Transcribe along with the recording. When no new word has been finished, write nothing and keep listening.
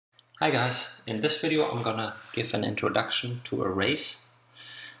Hi guys, in this video I'm gonna give an introduction to arrays.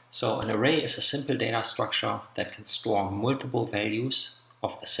 So an array is a simple data structure that can store multiple values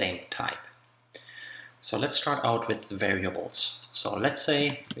of the same type. So let's start out with variables. So let's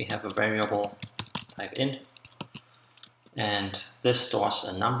say we have a variable type int, and this stores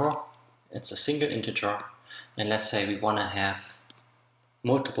a number. It's a single integer, and let's say we want to have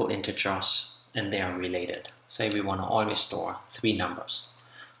multiple integers and they are related. Say we want to always store 3 numbers.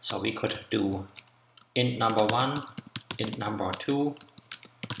 So we could do int number 1, int number 2,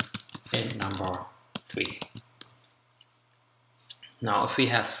 int number 3. Now if we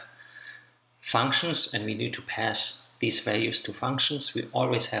have functions and we need to pass these values to functions, we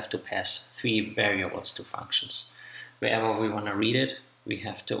always have to pass 3 variables to functions. Wherever we want to read it, we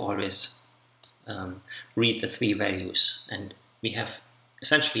have to always read the 3 values, and we have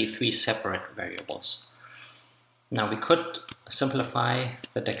essentially 3 separate variables. Now we could simplify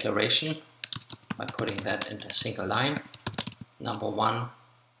the declaration by putting that into a single line, number 1,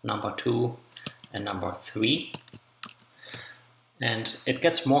 number 2, and number 3. And it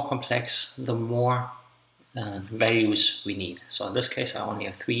gets more complex the more values we need. So in this case I only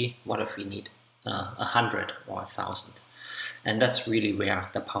have 3. What if we need 100 or 1,000? And that's really where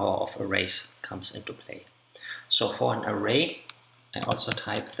the power of arrays comes into play. So for an array, I also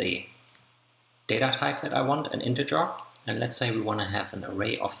type the data type that I want, an integer, and let's say we want to have an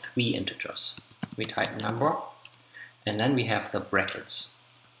array of 3 integers. We type number, and then we have the brackets,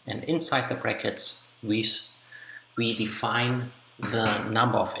 and inside the brackets we define the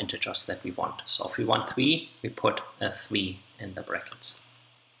number of integers that we want. So if we want 3, we put a 3 in the brackets.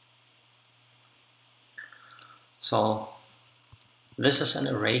 So this is an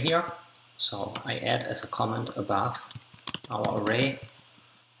array here, so I add as a comment above, our array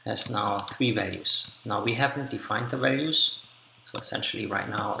has now 3 values. Now we haven't defined the values, so essentially right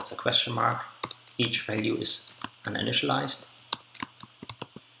now it's a question mark. Each value is uninitialized,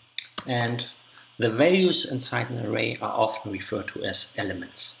 and the values inside an array are often referred to as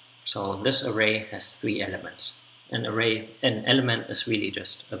elements. So this array has 3 elements. An element is really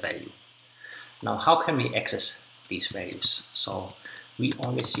just a value. Now how can we access these values? So we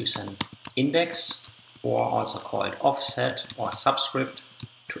always use an index, or also called offset or subscript,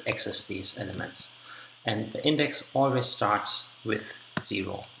 to access these elements. And the index always starts with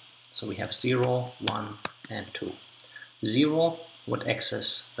 0. So we have 0, 1, and 2. 0 would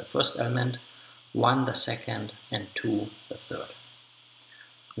access the first element, 1 the second, and 2 the third.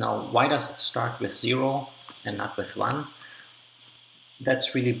 Now why does it start with 0 and not with 1?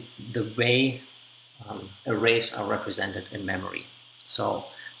 That's really the way arrays are represented in memory. So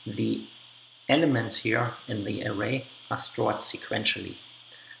the elements here in the array are stored sequentially,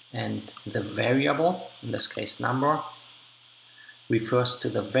 and the variable, in this case number, refers to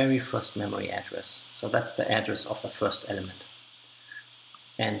the very first memory address. So that's the address of the first element.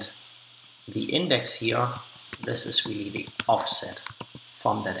 And the index here, this is really the offset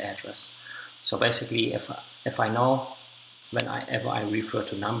from that address. So basically if I know whenever I refer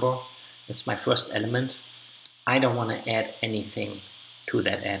to number, it's my first element, I don't want to add anything to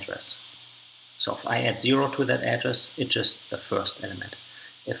that address. So if I add 0 to that address, it's just the first element.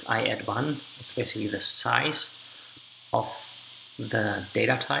 If I add 1, it's basically the size of the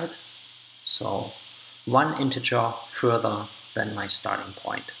data type. So 1 integer further than my starting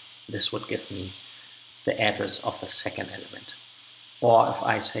point. This would give me the address of the second element. Or if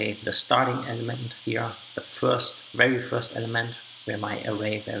I say the starting element here, the very first element where my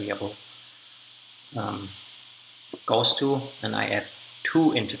array variable goes to, and I add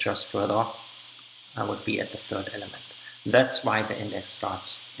 2 integers further, I would be at the third element. That's why the index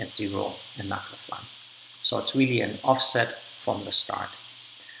starts at 0 and not with 1. So it's really an offset from the start.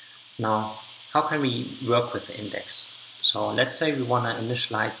 Now, how can we work with the index? So let's say we want to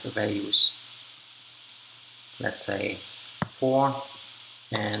initialize the values, let's say 4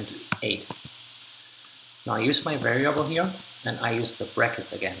 and 8. Now I use my variable here, and I use the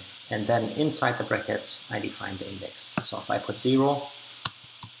brackets again. And then inside the brackets, I define the index. So if I put 0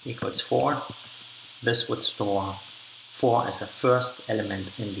 equals 4, this would store 4 as a first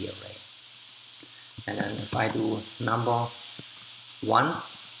element in the array. And then if I do number 1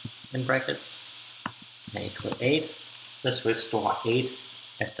 in brackets and equal 8, this will store 8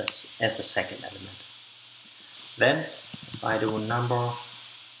 as a second element. Then if I do number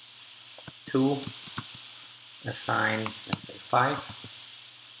 2, assign, let's say 5,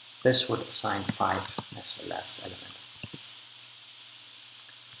 this would assign 5 as the last element.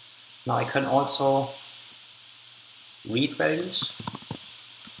 Now I can also read values.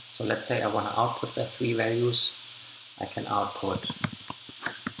 So let's say I want to output the 3 values. I can output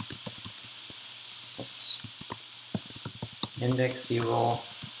index 0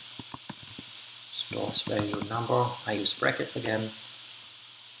 stores value number. I use brackets again,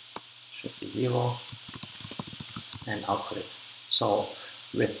 should be 0, and output it. So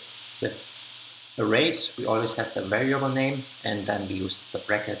with arrays, we always have the variable name, and then we use the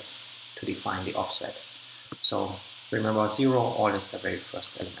brackets to define the offset. So remember, 0 always the very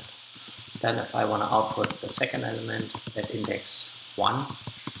first element. Then if I want to output the second element at index 1,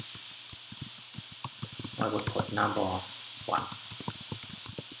 I would put number 1.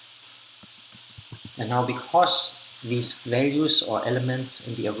 And now, because these values or elements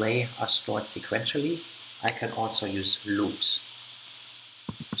in the array are stored sequentially, I can also use loops.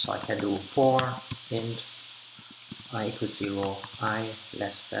 So I can do for int I equals 0, I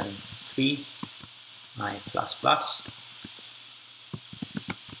less than 3, I plus plus,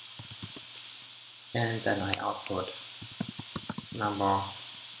 and then I output number,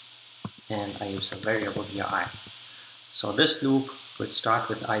 and I use a variable here I. So this loop will start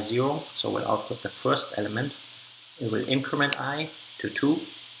with I0, so we'll output the first element. It will increment I to 2,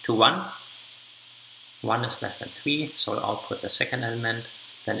 to 1. 1 is less than 3, so we'll output the second element,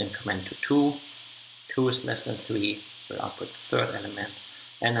 then increment to 2. 2 is less than 3, we'll output the third element,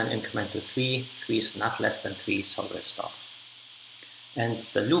 and then increment to 3. 3 is not less than 3, so we'll stop. And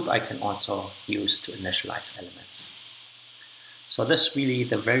the loop I can also use to initialize elements. So this is really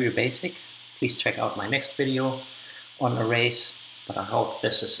the very basic. Please check out my next video on arrays, but I hope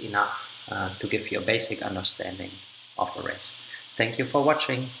this is enough to give you a basic understanding of arrays. Thank you for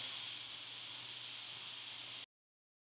watching.